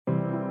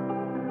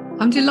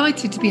I'm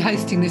delighted to be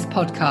hosting this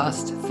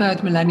podcast,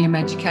 Third Millennium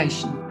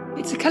Education.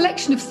 It's a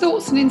collection of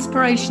thoughts and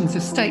inspirations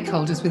of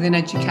stakeholders within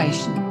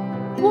education.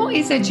 What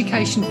is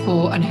education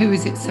for and who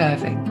is it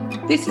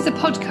serving? This is a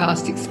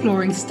podcast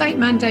exploring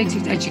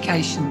state-mandated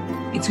education,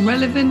 its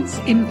relevance,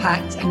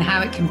 impact, and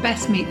how it can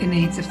best meet the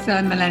needs of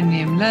third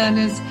millennium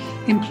learners,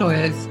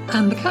 employers,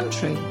 and the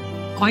country.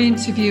 I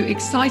interview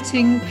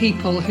exciting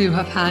people who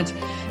have had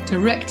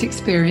direct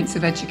experience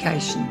of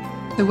education.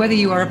 So whether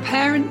you are a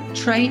parent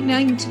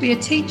training to be a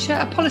teacher,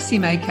 a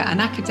policymaker,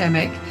 an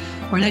academic,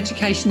 or an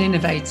education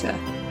innovator,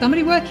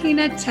 somebody working in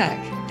ed tech,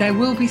 there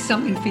will be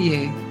something for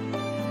you.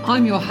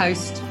 I'm your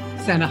host,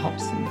 Senna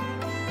Hobson.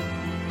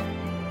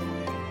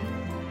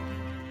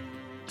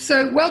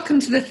 So welcome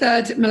to the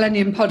Third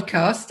Millennium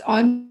Podcast.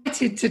 I'm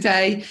excited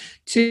today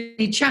to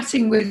be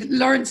chatting with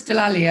Lawrence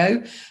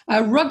Dallaglio,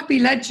 a rugby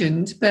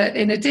legend, but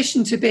in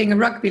addition to being a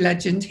rugby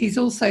legend, he's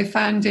also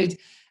founded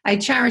a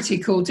charity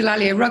called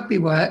Dallaglio Rugby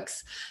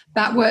Works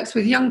that works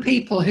with young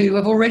people who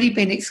have already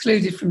been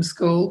excluded from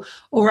school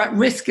or at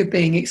risk of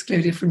being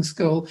excluded from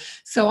school.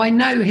 So I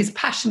know his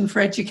passion for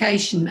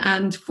education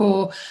and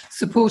for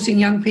supporting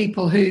young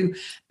people who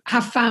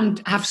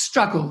have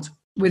struggled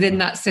within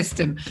that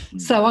system.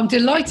 So I'm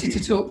delighted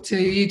to talk to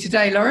you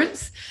today,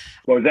 Lawrence.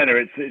 Well, Senna,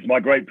 it's my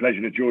great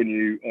pleasure to join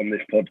you on this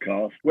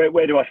podcast.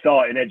 Where do I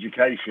start in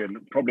education?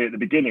 Probably at the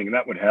beginning,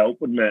 that would help,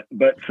 wouldn't it?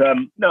 But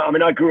no, I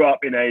mean, I grew up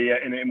in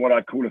what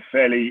I'd call a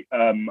fairly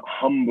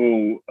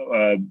humble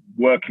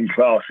working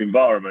class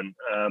environment.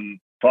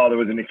 Father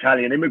was an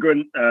Italian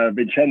immigrant,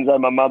 Vincenzo.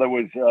 My mother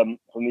was from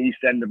the East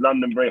End of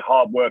London, very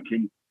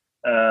hardworking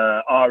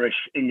Irish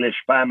English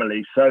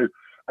family. So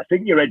I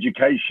think your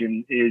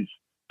education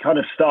kind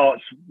of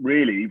starts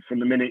really from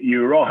the minute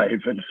you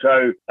arrive. And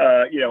so,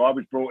 I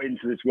was brought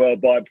into this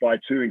world by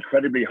two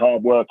incredibly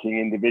hardworking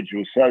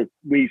individuals. So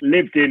we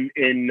lived in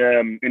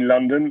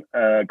London,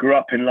 grew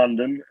up in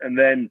London. And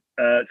then,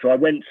 so I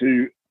went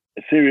to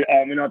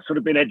I'd sort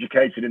of been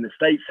educated in the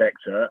state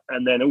sector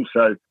and then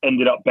also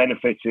ended up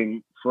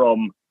benefiting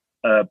from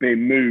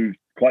being moved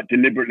quite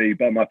deliberately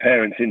by my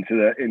parents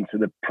into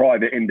the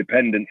private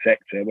independent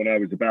sector when I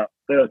was about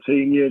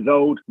 13 years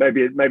old,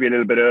 maybe a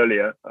little bit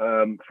earlier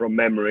from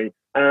memory.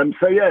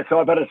 So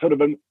I've had a sort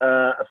of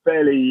a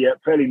fairly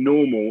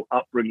normal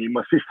upbringing.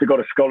 My sister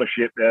got a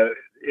scholarship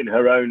in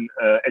her own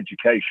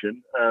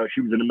education.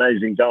 She was an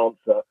amazing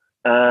dancer.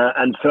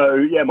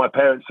 My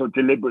parents sort of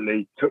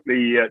deliberately took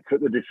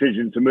the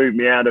decision to move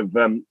me out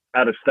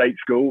of state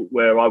school,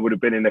 where I would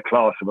have been in a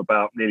class of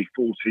about nearly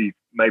 40,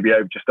 maybe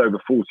just over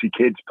 40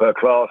 kids per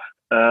class,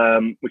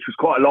 which was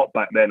quite a lot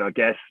back then, I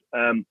guess.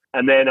 And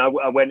then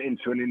I went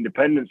into an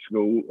independent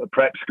school, a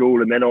prep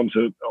school, and then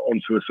onto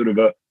a sort of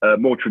a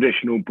more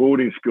traditional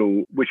boarding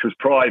school, which was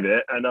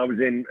private. And I was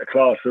in a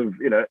class of,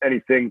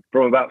 anything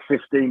from about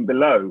 15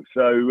 below.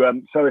 So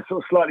it's sort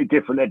of slightly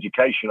different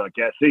education, I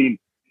guess. Seen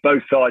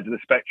both sides of the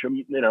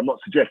spectrum. I'm not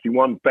suggesting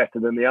one's better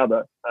than the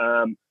other.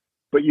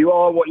 But you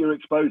are what you're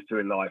exposed to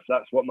in life.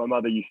 That's what my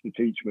mother used to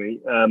teach me.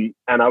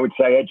 And I would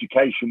say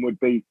education would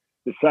be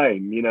the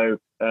same. You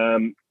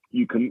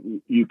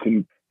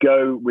can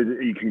go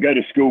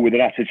to school with an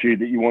attitude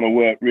that you want to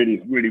work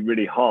really, really,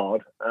 really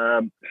hard.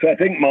 So I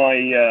think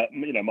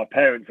my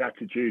parents'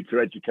 attitude to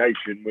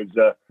education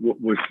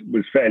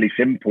was fairly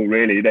simple,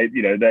 really.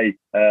 They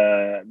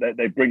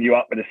bring you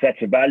up with a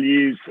set of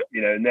values,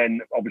 and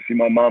then obviously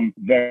my mum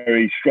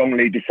very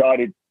strongly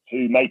decided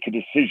to make a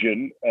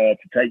decision to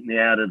take me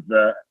out of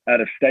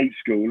state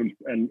school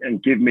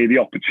and give me the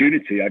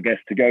opportunity, I guess,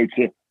 to go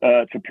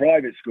to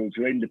private school,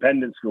 to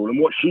independent school. And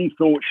what she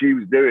thought she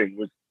was doing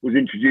was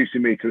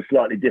introducing me to a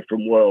slightly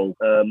different world,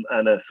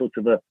 and a sort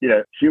of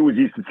she always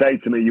used to say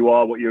to me, you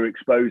are what you're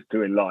exposed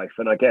to in life.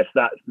 And I guess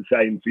that's the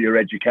same for your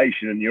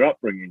education and your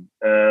upbringing.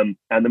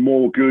 And the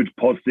more good,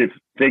 positive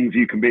things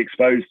you can be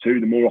exposed to,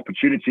 the more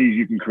opportunities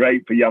you can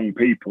create for young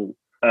people,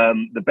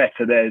 the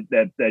better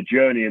their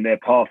journey and their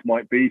path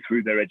might be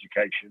through their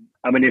education.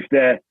 I mean, if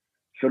they're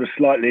sort of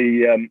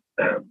slightly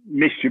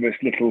mischievous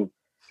little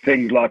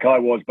things like I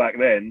was back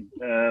then,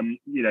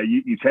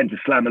 you tend to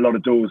slam a lot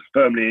of doors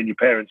firmly in your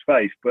parents'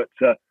 face. But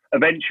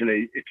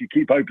eventually, if you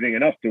keep opening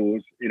enough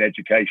doors in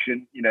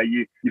education,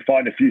 you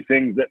find a few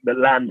things that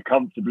land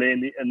comfortably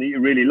and that you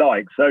really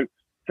like. So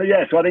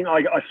I think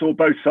I saw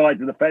both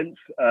sides of the fence,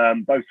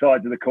 both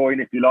sides of the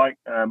coin, if you like.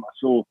 I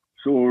saw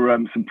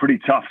some pretty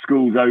tough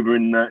schools over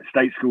in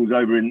state schools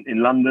over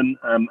in London,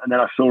 and then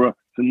I saw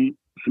some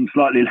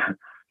slightly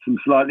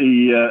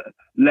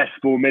less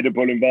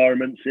formidable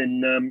environments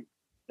in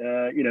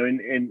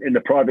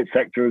the private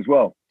sector as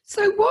well.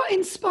 So what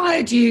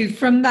inspired you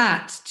from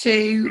that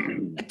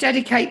to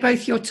dedicate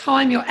both your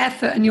time, your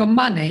effort, and your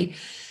money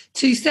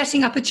to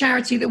setting up a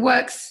charity that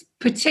works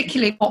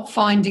particularly not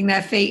finding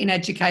their feet in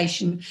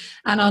education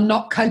and are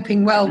not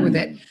coping well with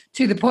it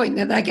to the point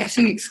that they're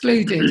getting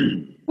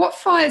excluded? What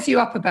fires you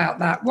up about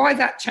that? Why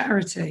that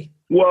charity?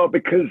 Well,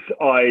 because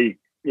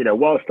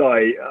whilst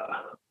I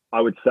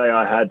I would say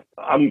I had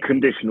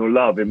unconditional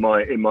love in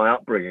my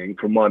upbringing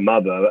from my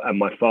mother and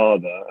my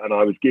father, and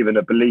I was given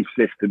a belief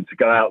system to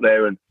go out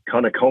there and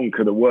kind of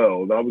conquer the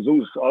world. I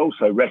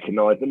also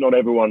recognised that not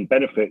everyone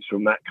benefits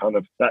from that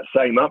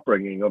same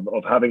upbringing of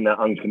having that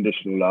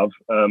unconditional love.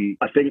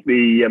 I think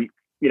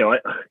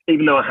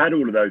even though I had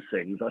all of those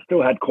things, I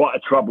still had quite a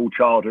troubled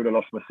childhood. I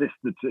lost my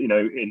sister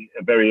in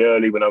very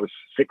early when I was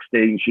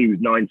 16. She was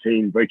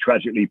 19, very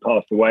tragically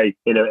passed away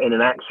in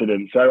an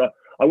accident. So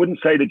I wouldn't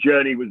say the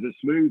journey was a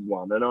smooth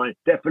one, and I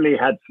definitely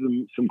had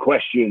some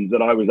questions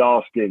that I was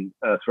asking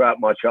throughout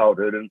my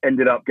childhood, and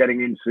ended up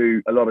getting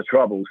into a lot of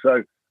trouble.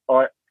 So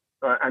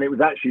and it was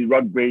actually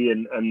rugby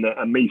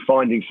and me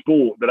finding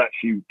sport that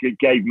actually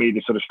gave me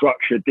the sort of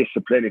structure,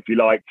 discipline, if you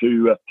like,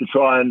 to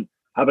try and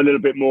have a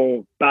little bit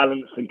more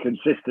balanced and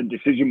consistent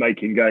decision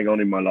making going on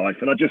in my life.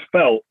 And I just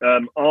felt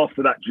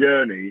after that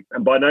journey,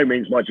 and by no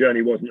means my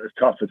journey wasn't as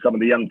tough as some of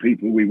the young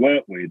people we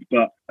work with,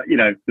 but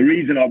the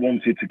reason I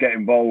wanted to get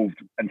involved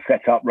and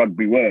set up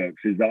Rugby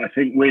Works is that I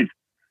think with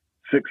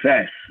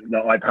success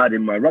that I've had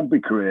in my rugby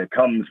career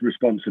comes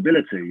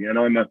responsibility. And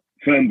I'm a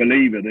firm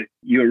believer that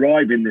you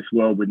arrive in this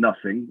world with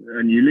nothing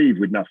and you leave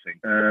with nothing.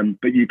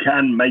 But you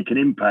can make an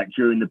impact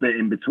during the bit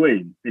in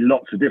between in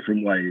lots of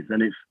different ways.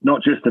 And it's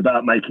not just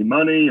about making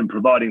money and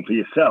providing for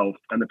yourself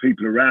and the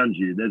people around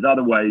you. There's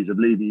other ways of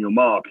leaving your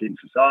mark in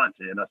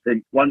society. And I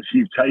think once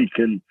you've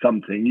taken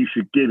something, you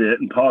should give it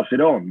and pass it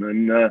on.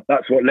 And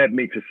that's what led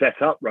me to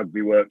set up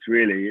Rugby Works,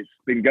 really. It's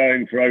been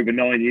going for over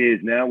 9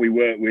 years now. We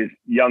work with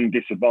young,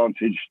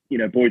 disadvantaged,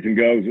 boys and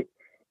girls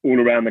all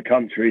around the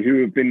country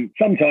who have been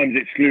sometimes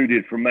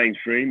excluded from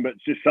mainstream, but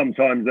just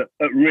sometimes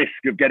at risk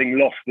of getting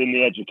lost in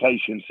the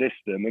education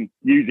system. And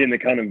using the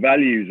kind of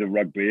values of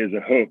rugby as a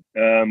hook,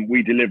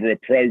 we deliver a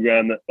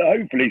program that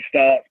hopefully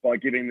starts by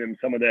giving them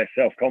some of their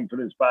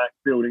self-confidence back,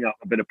 building up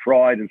a bit of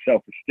pride and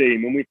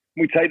self-esteem. And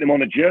we take them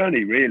on a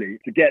journey, really,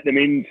 to get them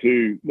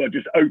into,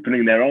 just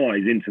opening their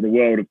eyes into the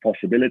world of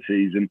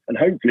possibilities and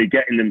hopefully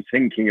getting them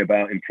thinking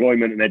about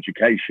employment and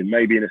education,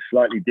 maybe in a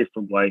slightly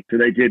different way to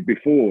they did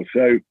before.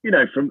 So,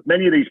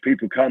 many of these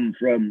people come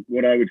from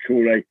what I would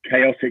call a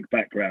chaotic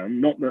background,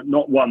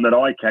 not one that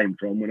I came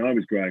from when I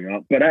was growing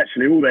up, but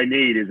actually all they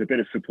need is a bit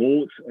of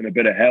support and a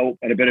bit of help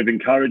and a bit of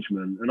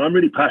encouragement. And I'm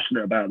really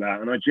passionate about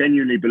that. And I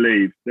genuinely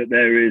believe that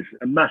there is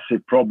a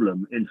massive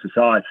problem in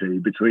society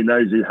between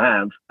those who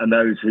have and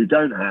those who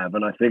don't have.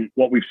 And I think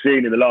what we've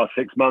seen in the last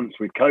 6 months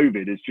with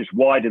COVID is just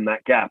widen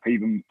that gap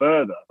even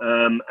further.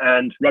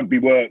 And Rugby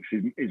Works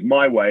is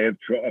my way of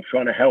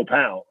trying to help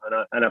out.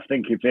 And I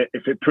think if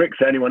it pricks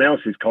anyone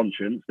else's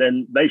conscience,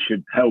 then they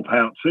should help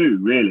out too,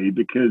 really,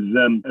 because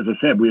as I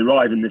said, we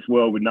arrive in this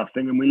world with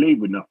nothing and we leave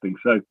with nothing.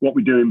 So what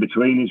we do in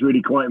between is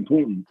really quite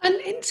important. And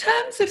in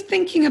terms of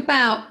thinking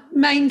about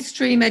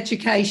mainstream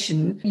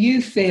education,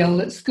 you feel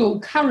that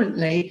school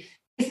currently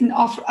isn't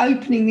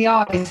opening the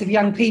eyes of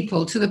young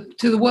people to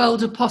the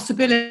world of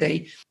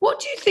possibility. What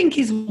do you think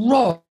is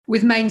wrong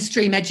with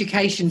mainstream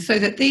education so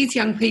that these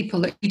young people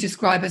that you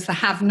describe as the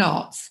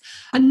have-nots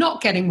are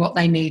not getting what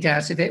they need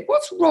out of it?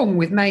 What's wrong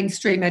with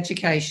mainstream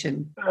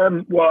education?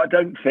 Well, I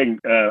don't think,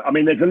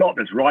 there's a lot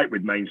that's right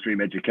with mainstream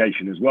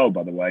education as well,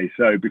 by the way.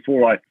 So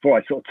before I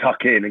sort of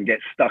tuck in and get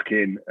stuck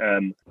in,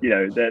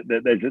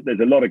 there's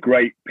a lot of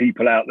great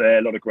people out there,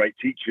 a lot of great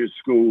teachers,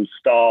 schools,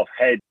 staff,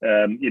 heads,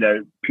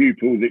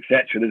 pupils,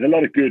 etc. There's a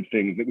lot of good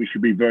things that we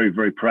should be very,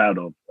 very proud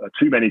of.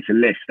 Too many to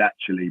list,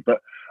 actually. But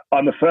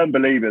I'm a firm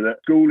believer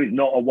that school is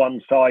not a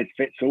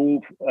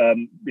one-size-fits-all,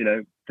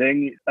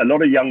 thing. A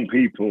lot of young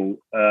people,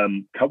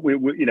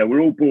 we're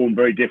all born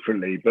very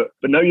differently, but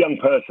no young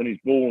person is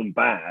born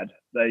bad.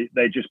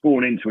 They're just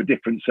born into a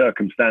different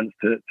circumstance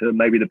to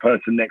maybe the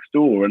person next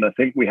door, and I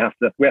think we have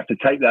to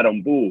take that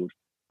on board.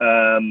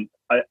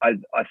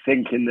 I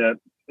think in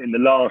the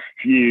last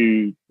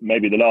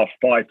maybe the last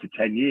 5 to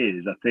 10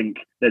 years, I think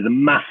there's a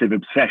massive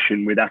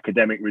obsession with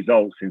academic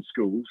results in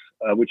schools,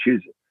 which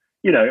is,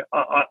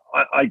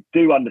 I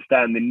do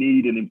understand the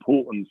need and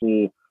importance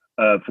for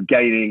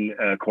gaining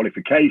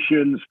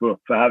qualifications, for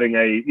having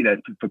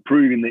for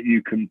proving that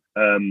you can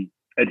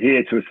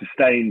adhere to a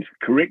sustained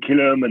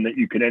curriculum and that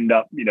you can end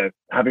up,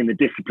 having the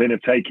discipline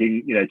of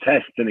taking,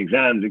 tests and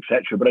exams,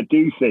 etc. But I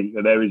do think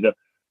that there is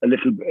a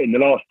little, in the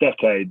last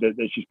decade, that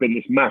there's just been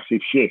this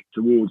massive shift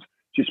towards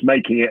just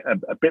making it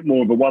a bit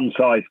more of a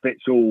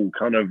one-size-fits-all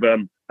kind of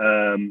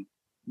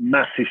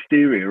mass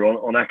hysteria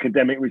on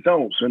academic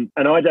results. And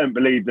I don't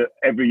believe that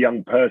every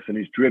young person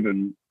is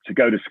driven to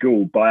go to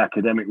school by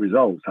academic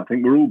results. I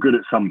think we're all good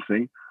at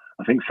something.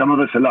 I think some of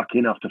us are lucky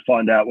enough to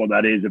find out what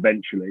that is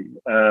eventually.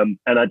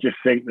 And I just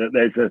think that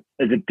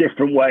there's a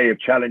different way of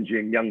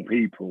challenging young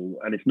people.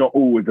 And it's not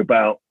always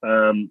about,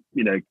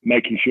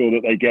 making sure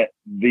that they get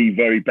the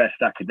very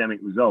best academic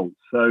results.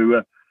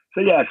 So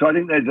I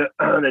think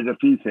there's a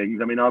few things.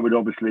 I mean, I would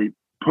obviously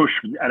push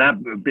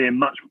and be a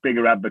much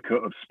bigger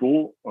advocate of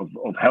sport, of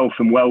health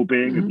and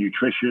well-being, of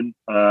nutrition,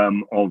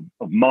 of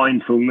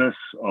mindfulness,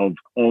 of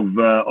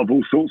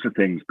all sorts of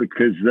things.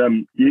 Because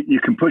you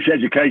can push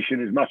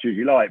education as much as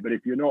you like, but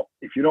if you're not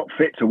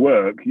fit to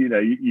work,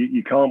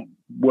 you can't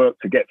work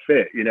to get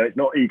fit. It's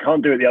not, you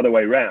can't do it the other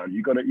way around.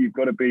 You've got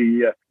to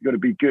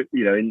be good,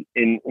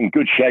 in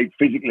good shape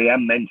physically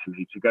and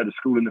mentally to go to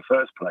school in the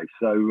first place.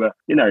 So,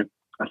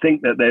 I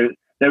think that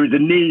there is a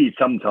need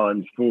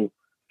sometimes for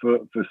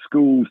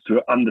schools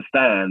to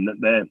understand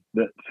that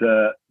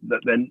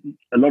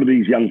a lot of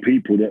these young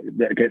people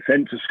that get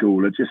sent to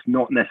school are just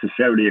not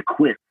necessarily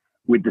equipped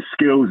with the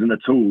skills and the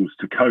tools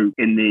to cope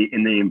in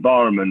the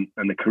environment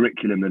and the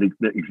curriculum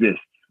that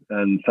exists.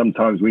 And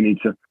sometimes we need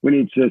to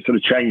sort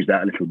of change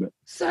that a little bit.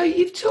 So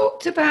you've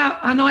talked about,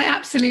 and I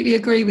absolutely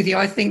agree with you,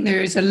 I think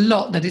there is a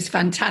lot that is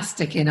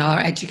fantastic in our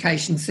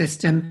education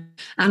system,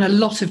 and a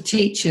lot of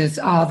teachers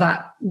are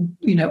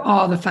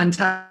the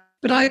fantastic.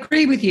 But I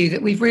agree with you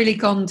that we've really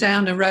gone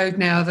down a road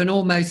now of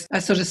almost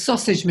a sort of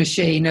sausage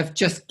machine of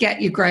just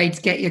get your grades,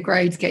 get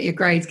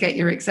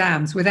your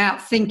exams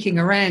without thinking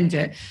around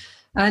it.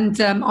 And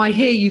I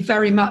hear you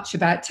very much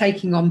about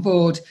taking on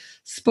board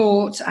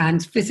sport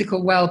and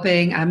physical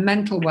well-being and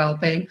mental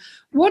well-being.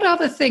 What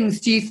other things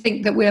do you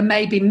think that we're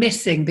maybe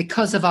missing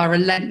because of our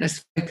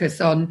relentless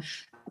focus on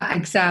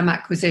exam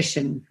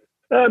acquisition?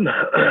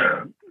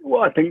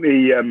 Well, I think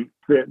the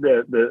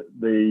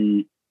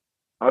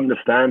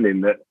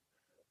understanding that,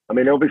 I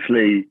mean,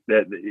 obviously,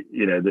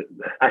 the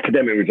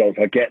academic results,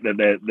 I get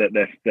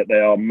that they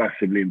are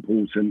massively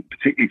important,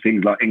 particularly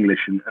things like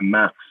English and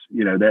maths.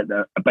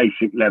 That a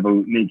basic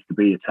level needs to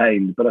be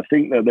attained. But I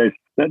think that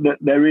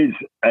there is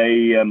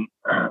an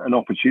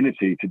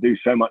opportunity to do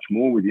so much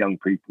more with young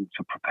people,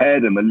 to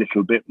prepare them a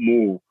little bit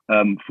more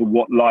for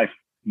what life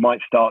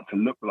might start to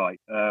look like.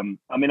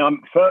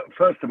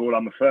 First of all,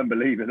 I'm a firm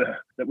believer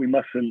that we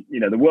mustn't,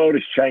 the world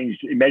has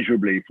changed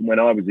immeasurably from when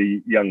I was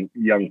a young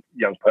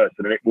person,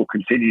 and it will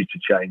continue to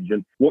change.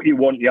 And what you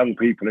want young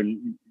people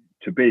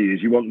to be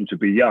is you want them to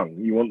be young.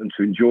 You want them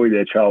to enjoy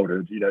their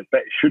childhood. It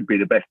should be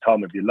the best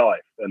time of your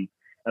life. And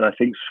I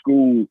think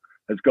school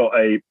has got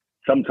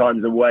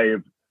sometimes a way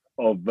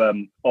of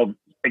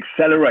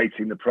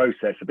accelerating the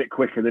process a bit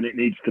quicker than it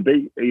needs to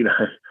be.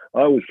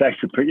 I always say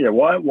to people,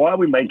 why are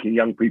we making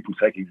young people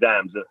take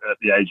exams at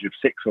the age of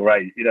 6 or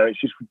 8?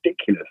 It's just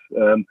ridiculous.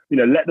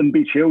 Let them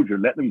be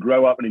children, let them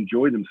grow up and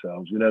enjoy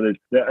themselves.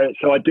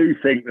 So I do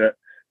think that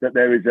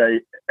there is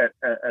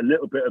a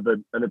little bit of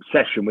an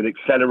obsession with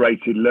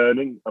accelerated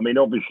learning. I mean,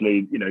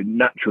 obviously,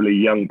 naturally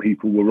young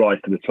people will rise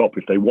to the top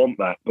if they want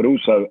that. But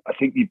also, I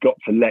think you've got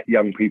to let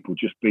young people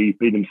just be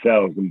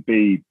themselves and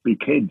be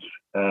kids.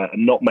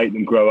 And not make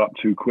them grow up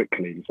too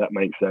quickly, if that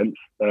makes sense.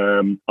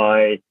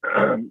 I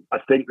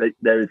think that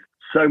there is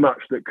so much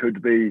that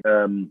could be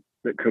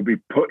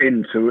put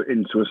into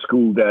a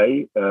school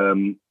day,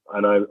 and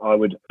I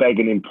would beg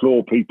and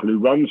implore people who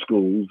run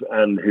schools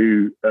and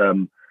who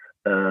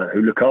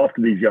look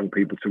after these young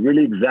people to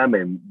really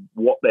examine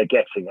what they're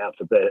getting out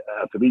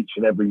of each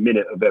and every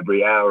minute of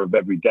every hour of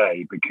every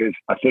day, because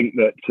I think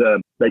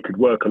that they could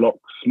work a lot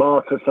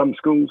smarter. Some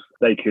schools,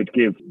 they could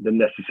give the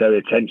necessary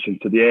attention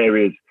to the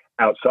areas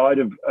outside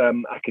of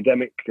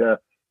academic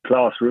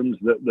classrooms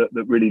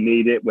that really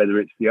need it, whether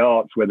it's the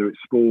arts, whether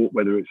it's sport,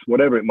 whether it's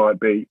whatever it might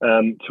be,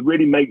 to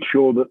really make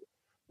sure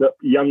that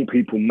young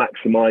people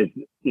maximise,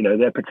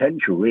 their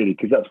potential, really,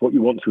 because that's what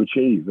you want to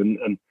achieve,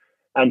 and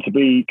to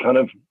be kind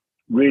of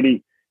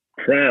really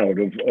proud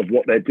of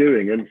what they're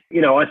doing. And,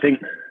 I think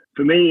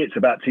for me, it's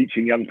about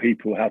teaching young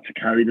people how to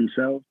carry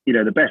themselves.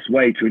 The best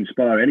way to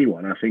inspire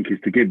anyone, I think, is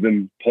to give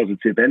them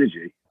positive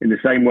energy. In the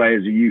same way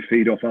as you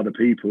feed off other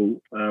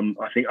people,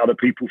 I think other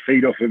people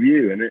feed off of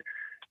you. And,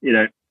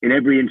 in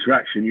every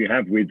interaction you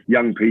have with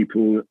young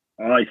people,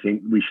 I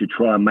think we should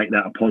try and make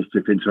that a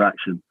positive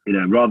interaction.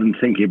 Rather than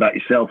thinking about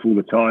yourself all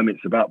the time,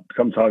 it's about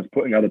sometimes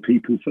putting other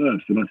people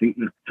first. And I think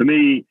that, for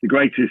me, the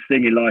greatest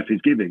thing in life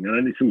is giving.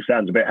 And this all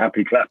sounds a bit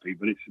happy clappy,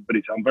 but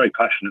I'm very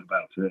passionate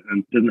about it.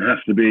 And it doesn't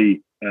have to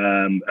be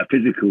a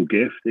physical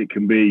gift. It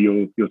can be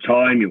your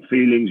time, your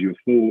feelings, your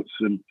thoughts.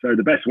 And so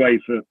the best way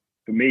for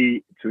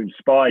me to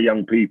inspire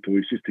young people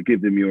is just to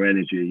give them your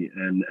energy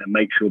and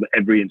make sure that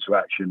every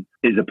interaction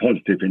is a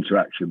positive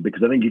interaction.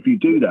 Because I think if you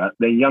do that,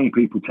 then young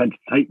people tend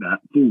to take that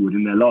forward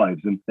in their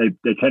lives, and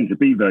they tend to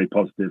be very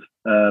positive,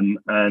 and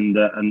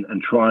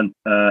try and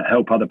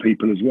help other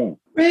people as well.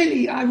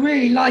 Really, I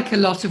really like a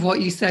lot of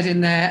what you said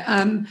in there.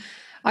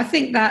 I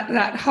think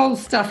that whole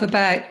stuff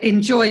about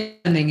enjoying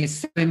learning is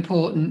so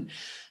important.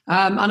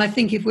 And I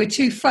think if we're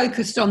too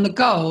focused on the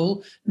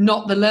goal,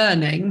 not the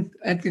learning,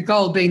 the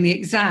goal being the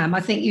exam, I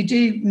think you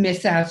do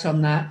miss out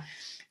on that.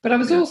 But I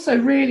was also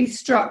really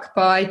struck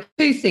by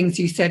two things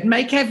you said.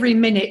 Make every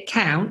minute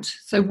count.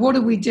 So what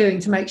are we doing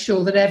to make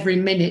sure that every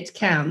minute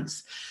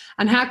counts?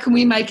 And how can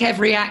we make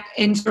every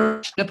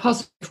interaction a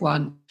positive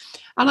one?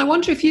 And I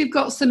wonder if you've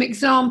got some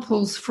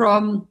examples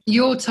from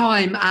your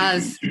time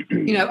as,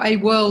 a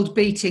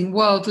world-leading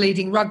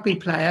rugby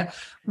player,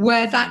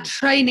 where that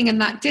training and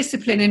that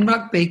discipline in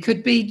rugby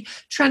could be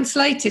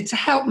translated to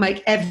help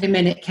make every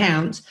minute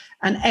count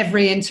and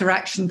every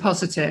interaction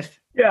positive.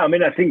 Yeah, I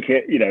mean, I think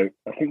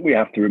we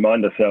have to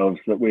remind ourselves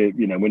that we're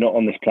not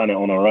on this planet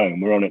on our own.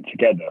 We're on it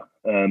together,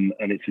 and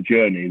it's a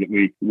journey that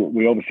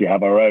we obviously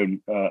have our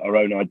own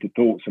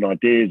thoughts and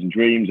ideas and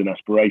dreams and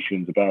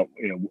aspirations about,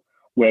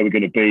 where we're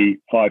going to be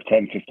 5,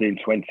 10, 15,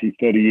 20,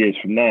 30 years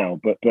from now.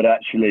 But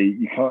actually,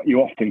 you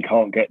often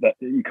can't get that.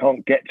 You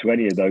can't get to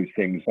any of those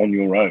things on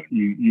your own.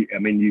 I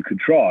mean, you could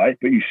try,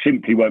 but you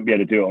simply won't be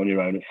able to do it on your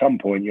own. At some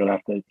point, you'll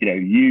have to,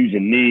 use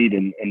and need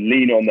and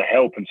lean on the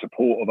help and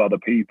support of other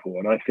people.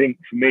 And I think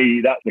for me,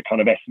 that's the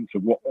kind of essence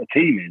of what a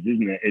team is,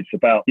 isn't it? It's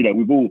about,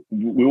 we've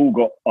all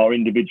got our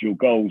individual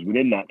goals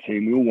within that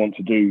team. We all want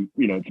to do,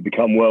 to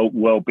become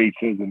world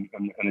beaters and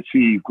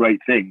achieve great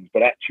things.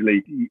 But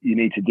actually, you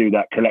need to do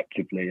that collectively.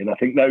 And I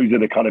think those are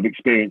the kind of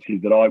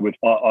experiences that I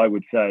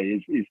would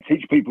say is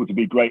teach people to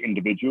be great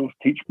individuals,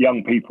 teach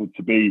young people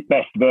to be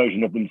best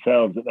version of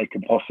themselves that they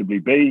can possibly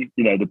be.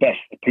 The best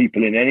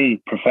people in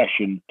any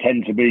profession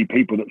tend to be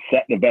people that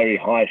set the very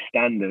highest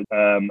standards,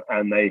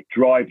 and they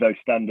drive those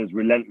standards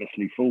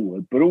relentlessly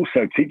forward. But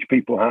also teach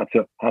people how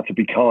to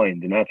be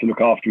kind and how to look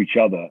after each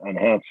other and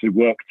how to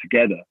work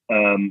together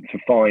to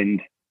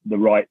find the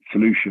right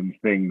solution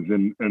things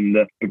and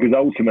because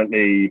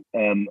ultimately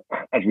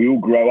as we all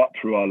grow up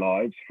through our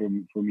lives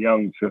from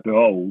young to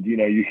old,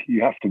 you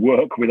have to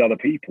work with other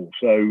people,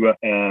 so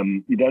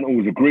you don't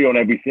always agree on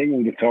everything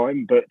all the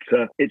time, but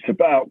it's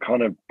about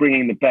kind of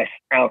bringing the best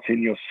out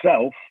in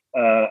yourself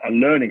and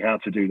learning how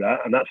to do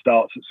that, and that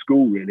starts at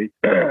school really,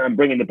 and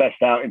bringing the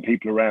best out in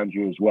people around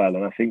you as well.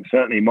 And I think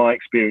certainly my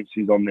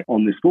experiences on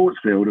the sports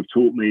field have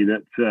taught me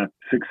that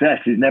success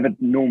is never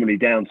normally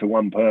down to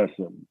one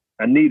person.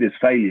 And neither's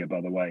failure, by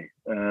the way.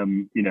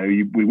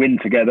 We win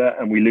together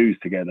and we lose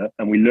together,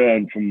 and we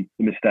learn from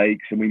the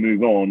mistakes and we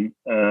move on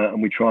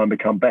and we try and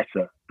become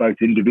better, both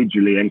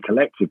individually and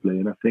collectively.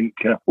 And I think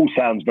all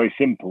sounds very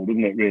simple,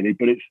 doesn't it? Really,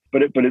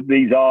 but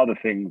these are the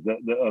things that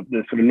are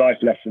the sort of life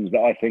lessons that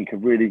I think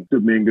have really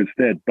stood me in good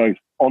stead, both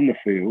on the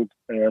field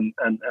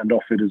and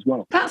off it as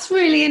well. That's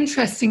really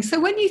interesting. So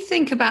when you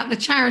think about the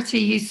charity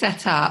you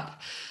set up,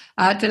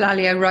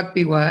 Dallaglio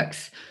Rugby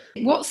Works,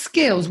 what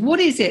skills,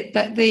 what is it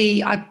that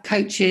the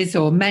coaches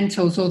or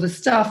mentors or the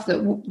staff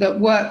that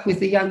work with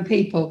the young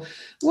people,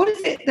 what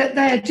is it that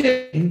they're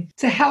doing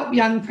to help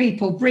young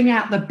people bring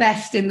out the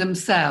best in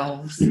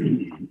themselves?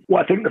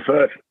 Well, I think the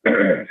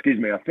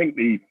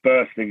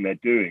first thing they're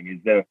doing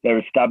is they're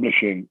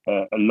establishing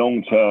a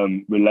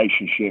long-term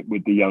relationship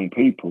with the young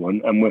people,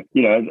 and we're,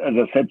 as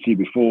I said to you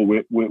before,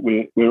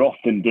 we're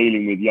often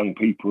dealing with young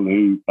people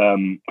who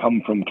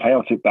come from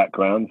chaotic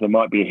backgrounds. There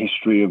might be a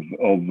history of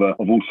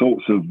all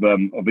sorts of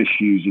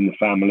issues in the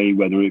family,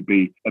 whether it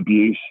be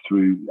abuse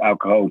through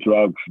alcohol,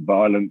 drugs,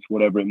 violence,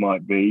 whatever it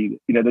might be.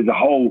 There's a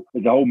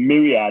whole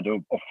myriad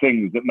of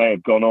things that may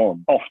have gone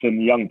on.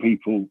 Often young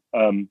people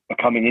are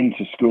coming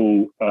into school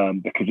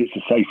because it's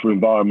a safer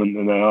environment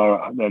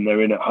than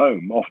they're in at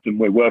home. Often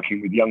we're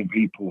working with young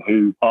people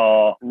who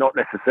are not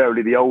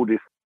necessarily the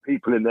oldest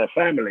people in their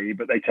family,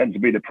 but they tend to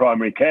be the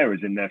primary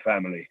carers in their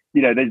family.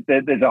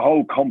 There's a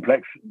whole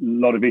complex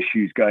lot of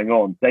issues going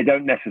on. They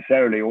don't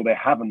necessarily, or they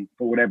haven't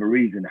for whatever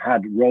reason,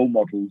 had role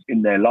models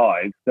in their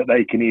lives that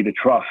they can either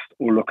trust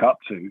or look up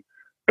to.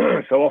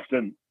 So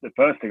often the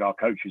first thing our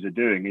coaches are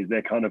doing is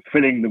they're kind of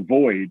filling the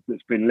void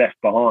that's been left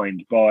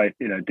behind by,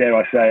 dare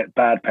I say it,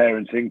 bad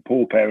parenting,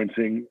 poor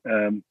parenting,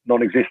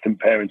 non-existent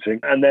parenting.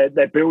 And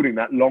they're building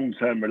that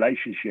long-term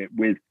relationship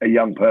with a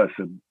young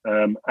person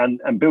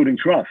and building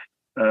trust.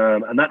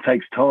 And that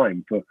takes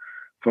time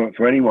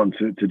for anyone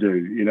to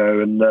do,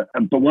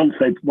 but once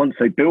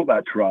they built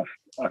that trust,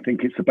 I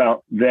think it's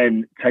about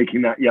then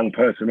taking that young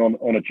person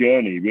on a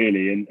journey,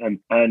 really,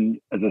 and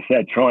as I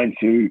said, trying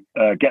to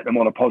get them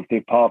on a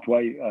positive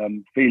pathway,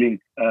 feeling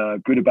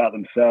good about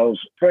themselves.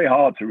 It's very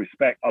hard to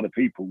respect other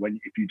people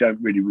if you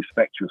don't really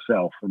respect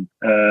yourself, and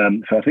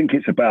so I think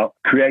it's about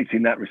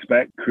creating that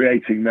respect,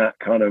 creating that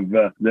kind of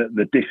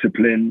the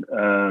discipline,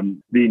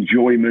 the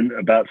enjoyment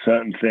about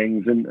certain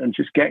things, and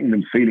just getting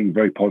them feeling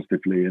very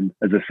positively. And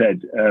as I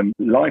said,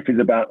 life is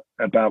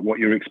about what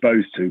you're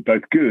exposed to,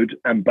 both good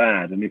and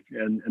bad. And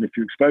if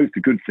you're exposed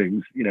to good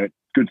things,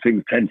 good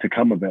things tend to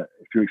come of it.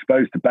 If you're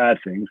exposed to bad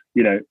things,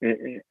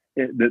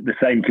 the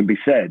same can be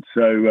said.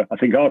 So I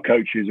think our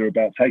coaches are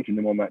about taking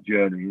them on that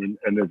journey,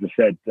 and as I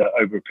said,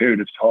 over a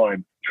period of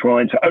time,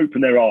 trying to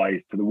open their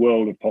eyes to the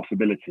world of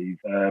possibilities.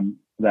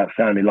 That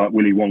sounded like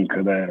Willy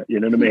Wonka there, you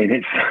know what I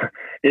mean?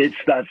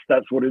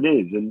 That's what it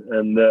is,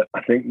 and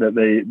I think that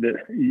the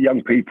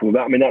young people,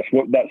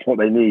 that's what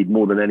they need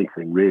more than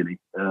anything, really,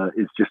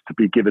 is just to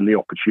be given the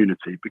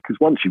opportunity. Because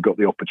once you've got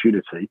the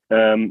opportunity,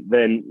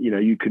 then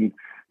you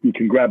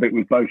can grab it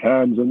with both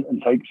hands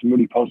and take some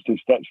really positive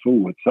steps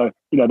forward. So,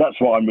 that's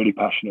what I'm really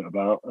passionate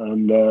about.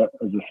 And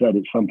as I said,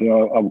 it's something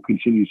I will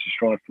continue to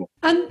strive for.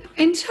 And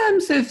in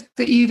terms of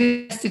that you've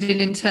invested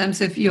in terms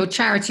of your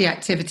charity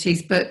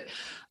activities, but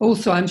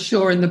also I'm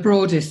sure in the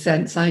broadest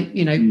sense,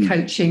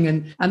 coaching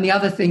and the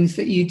other things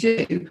that you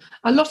do,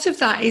 a lot of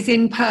that is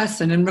in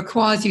person and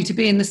requires you to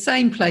be in the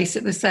same place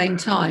at the same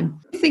time.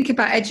 Think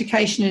about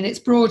education in its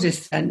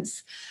broadest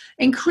sense.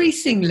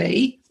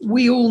 increasingly,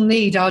 we all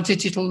need our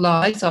digital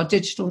lives, our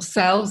digital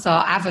selves,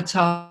 our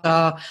avatar,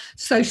 our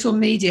social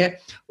media.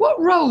 What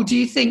role do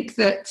you think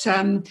that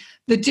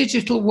the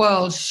digital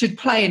world should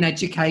play in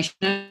education?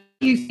 Are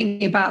you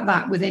thinking about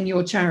that within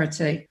your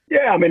charity?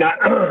 Yeah, I mean,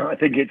 I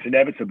think it's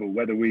inevitable.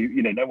 Whether we,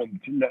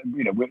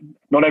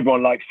 not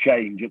everyone likes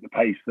change at the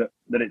pace that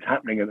it's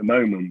happening at the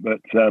moment. But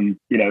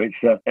it's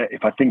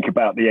if I think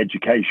about the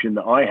education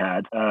that I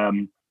had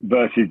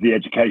versus the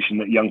education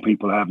that young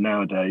people have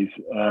nowadays,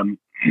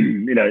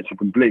 it's a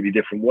completely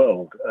different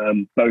world,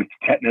 both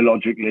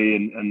technologically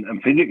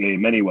and physically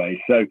in many ways.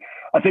 So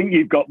I think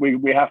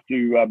we have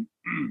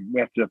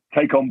to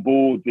take on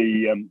board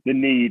the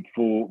need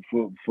for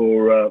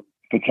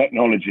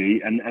technology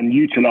and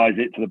utilize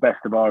it to the best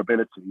of our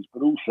abilities,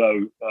 but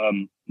also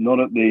not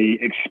at the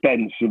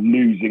expense of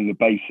losing the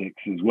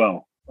basics as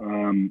well.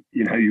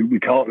 We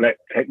can't let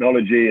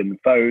technology and the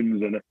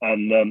phones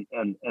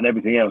and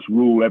everything else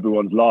rule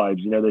everyone's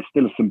lives. There's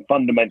still some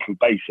fundamental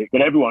basics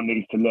that everyone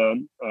needs to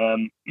learn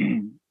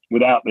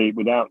without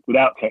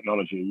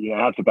technology.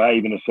 How to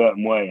behave in a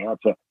certain way, how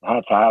to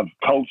have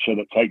culture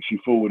that takes you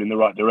forward in the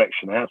right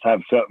direction, how to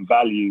have certain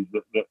values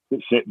that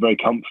sit very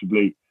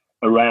comfortably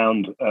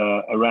around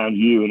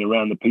you and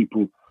around the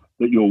people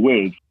that you're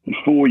with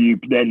before you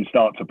then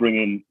start to bring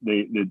in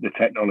the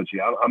technology.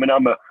 I mean,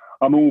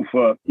 I'm all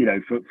for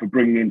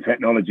bringing in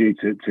technology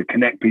to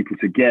connect people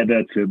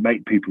together, to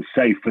make people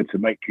safer, to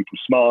make people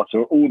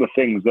smarter, all the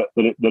things that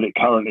it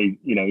currently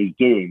is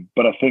doing.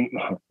 But I think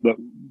that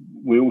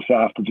we also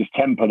have to just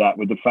temper that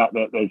with the fact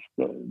that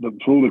that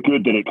for all the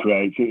good that it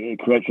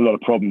creates a lot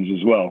of problems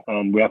as well,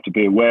 and we have to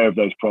be aware of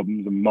those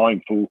problems and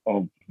mindful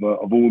of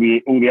all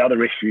the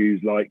other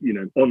issues like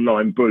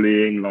online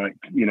bullying, like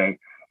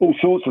all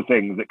sorts of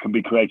things that can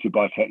be created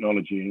by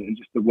technology, and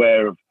just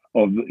aware of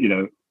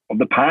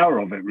the power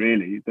of it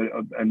really,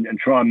 and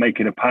try and make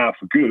it a power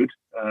for good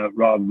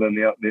rather than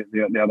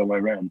the other way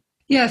around.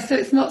 Yeah, so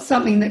it's not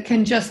something that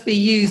can just be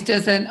used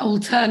as an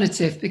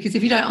alternative, because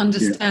if you don't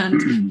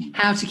understand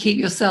how to keep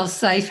yourself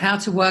safe, how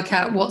to work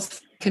out what's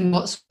fake and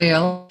what's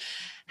real,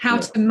 how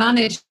to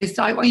manage this,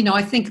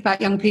 I think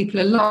about young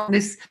people a lot,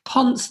 this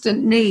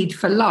constant need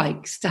for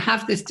likes, to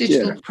have this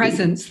digital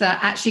presence that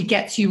actually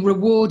gets you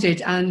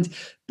rewarded and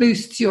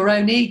boosts your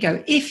own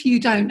ego. If you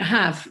don't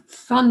have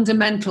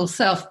fundamental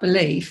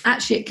self-belief,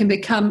 actually it can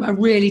become a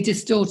really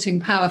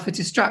distorting power for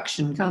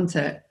destruction, can't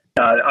it?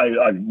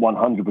 I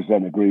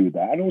 100% agree with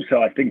that, and also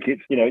I think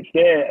it's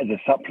there as a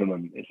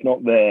supplement. It's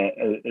not there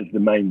as the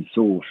main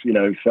source.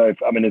 So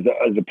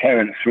as a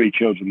parent of 3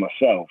 children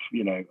myself,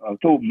 I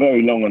thought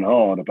very long and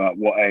hard about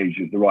what age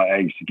is the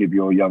right age to give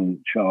your young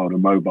child a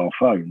mobile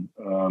phone.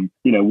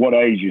 What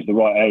age is the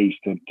right age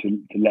to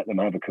let them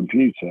have a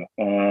computer.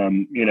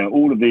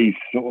 All of these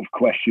sort of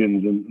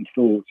questions and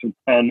thoughts,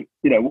 and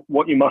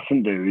what you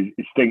mustn't do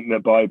is think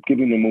that by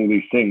giving them all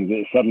these things,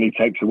 it suddenly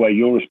takes away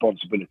your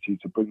responsibility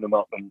to bring them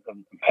up and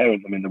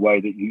parent them in the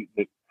way that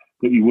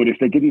you would if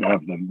they didn't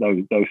have them,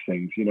 those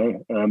things.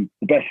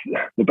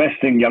 The best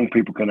thing young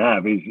people can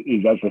have is,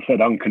 as I said,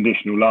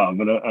 unconditional love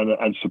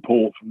and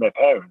support from their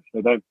parents.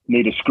 They don't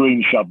need a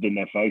screen shoved in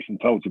their face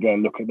and told to go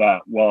and look at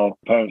that while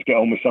parents get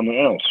on with something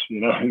else.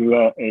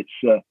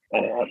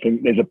 I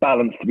think there's a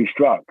balance to be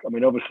struck. I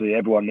mean, obviously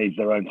everyone needs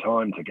their own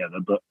time together,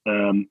 but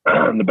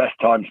the best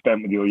time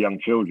spent with your young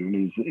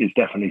children is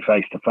definitely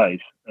face to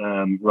face,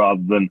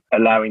 rather than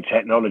allowing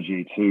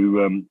technology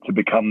to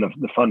become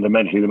the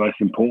fundamentally the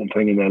most important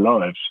thing in their lives.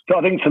 So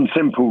I think some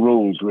simple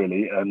rules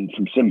really, and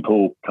some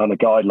simple kind of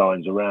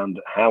guidelines around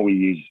how we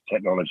use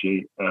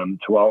technology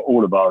to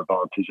all of our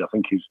advantage, I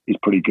think is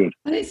pretty good.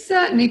 And it's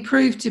certainly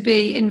proved to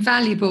be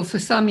invaluable for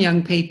some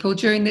young people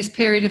during this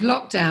period of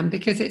lockdown,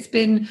 because it's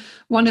been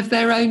one of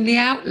their only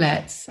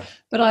outlets.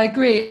 But I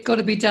agree, it's got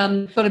to be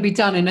done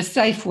in a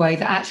safe way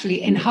that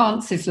actually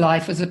enhances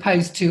life as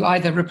opposed to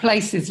either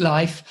replaces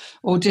life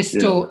or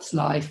distorts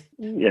life.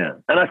 Yeah,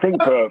 and I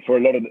think for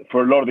a lot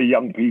of the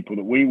young people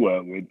that we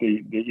work with,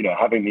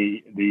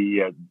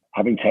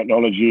 having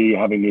technology,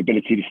 having the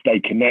ability to stay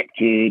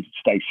connected,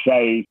 stay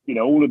safe,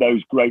 all of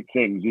those great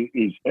things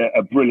is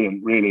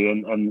brilliant, really,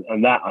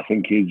 and that I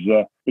think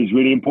is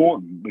really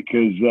important,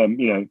 because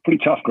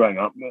pretty tough growing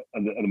up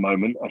at the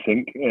moment. I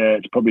think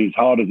it's probably as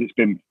hard as it's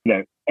been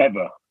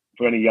ever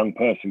for any young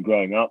person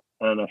growing up.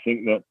 And I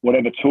think that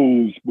whatever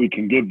tools we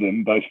can give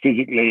them, both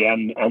physically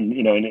and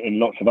in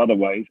lots of other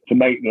ways, to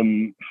make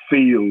them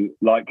feel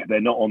like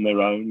they're not on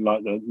their own,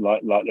 like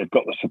they've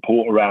got the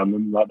support around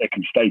them, like they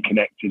can stay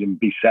connected and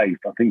be safe,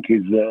 I think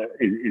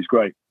is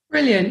great.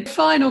 Brilliant.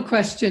 Final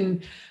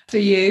question for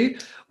you.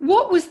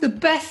 What was the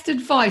best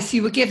advice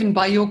you were given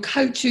by your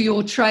coach or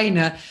your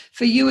trainer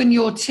for you and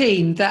your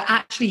team that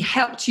actually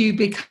helped you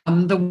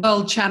become the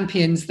world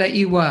champions that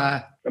you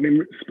were? I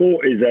mean,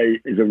 sport is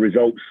a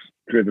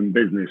results-driven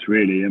business,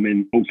 really. I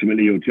mean,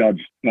 ultimately, you're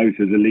judged both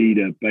as a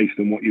leader based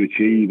on what you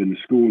achieve, and the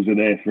scores are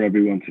there for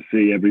everyone to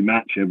see every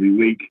match, every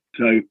week.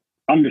 So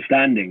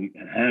understanding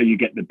how you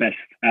get the best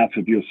out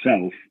of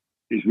yourself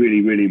is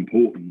really, really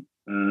important.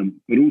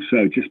 but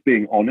also just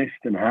being honest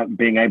and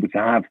being able to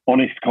have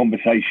honest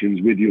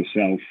conversations with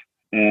yourself.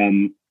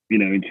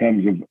 In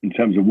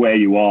terms of where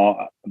you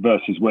are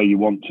versus where you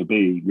want to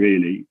be,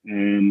 really.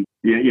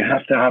 You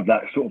have to have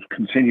that sort of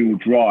continual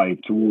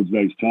drive towards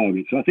those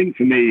targets. So I think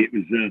for me,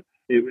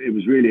 it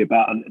was really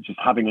about just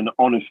having an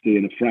honesty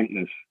and a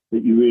frankness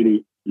that you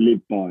really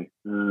live by,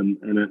 and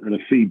a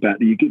feedback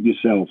that you give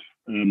yourself.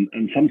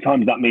 And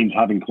sometimes that means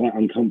having quite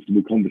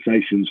uncomfortable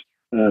conversations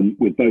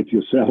with both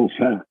yourself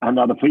and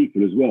other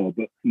people as well.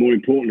 But more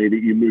importantly,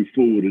 that you move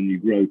forward and you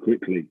grow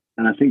quickly.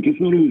 And I think it's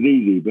not always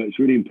easy, but it's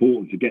really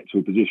important to get to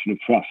a position of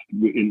trust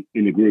in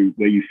a group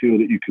where you feel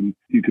that you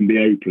can be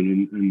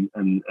open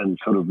and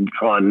sort of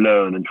try and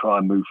learn and try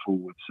and move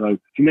forward. So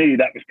for me,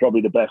 that was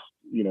probably the best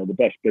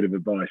bit of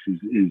advice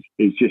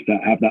is just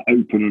that, have that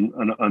open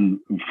and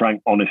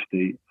frank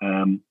honesty.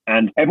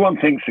 And everyone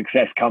thinks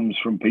success comes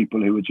from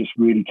people who are just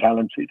really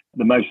talented.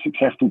 The most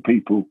successful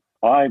people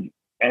I've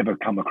ever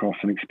come across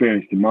and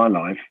experienced in my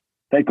life,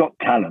 they've got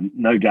talent,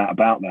 no doubt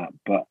about that.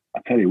 But I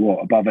tell you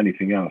what, above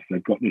anything else,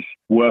 they've got this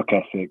work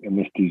ethic and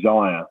this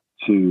desire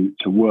to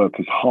work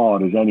as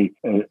hard as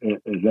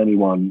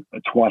anyone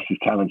twice as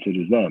talented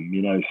as them.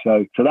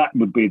 So that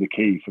would be the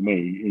key for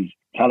me. Is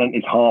talent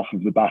is half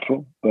of the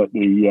battle, but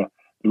the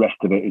rest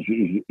of it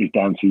is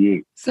down to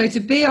you. So to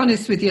be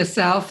honest with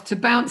yourself, to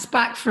bounce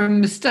back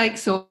from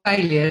mistakes or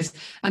failures,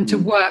 and to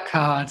work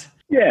hard.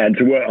 Yeah, and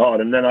to work hard.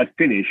 And then I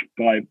finish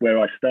by where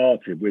I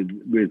started with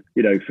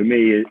for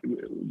me,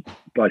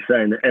 by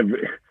saying that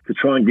to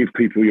try and give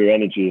people your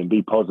energy and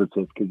be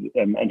positive,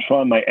 and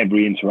try and make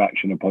every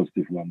interaction a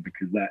positive one,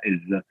 because that is,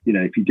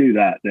 if you do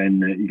that, then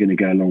you're going to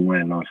go a long way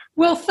in life.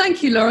 Well,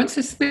 thank you, Lawrence.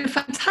 It's been a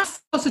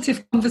fantastic,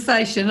 positive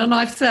conversation, and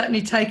I've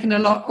certainly taken a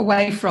lot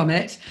away from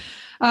it.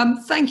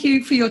 Thank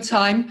you for your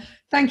time.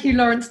 Thank you,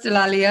 Lawrence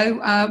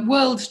Dallaglio,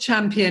 world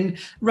champion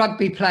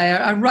rugby player,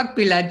 a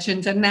rugby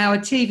legend, and now a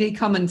TV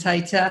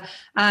commentator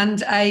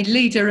and a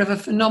leader of a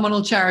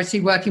phenomenal charity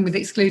working with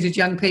excluded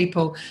young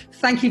people.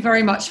 Thank you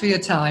very much for your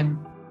time.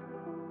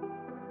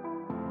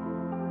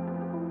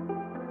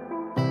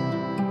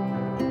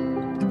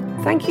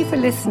 Thank you for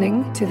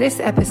listening to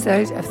this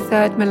episode of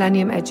Third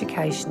Millennium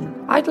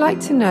Education. I'd like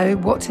to know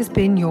what has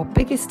been your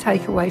biggest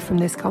takeaway from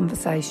this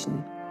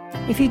conversation.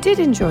 If you did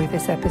enjoy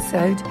this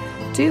episode,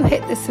 do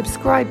hit the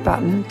subscribe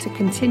button to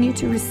continue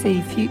to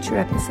receive future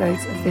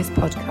episodes of this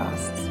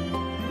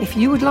podcast. If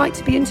you would like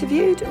to be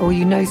interviewed, or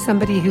you know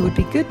somebody who would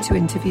be good to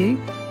interview,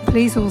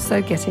 please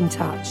also get in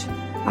touch.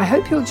 I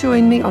hope you'll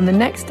join me on the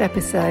next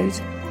episode,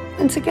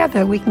 and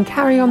together we can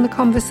carry on the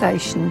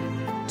conversation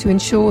to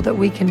ensure that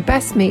we can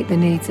best meet the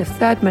needs of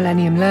third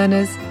millennium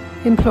learners,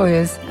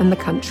 employers, and the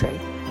country.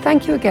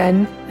 Thank you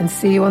again, and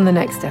see you on the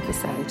next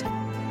episode.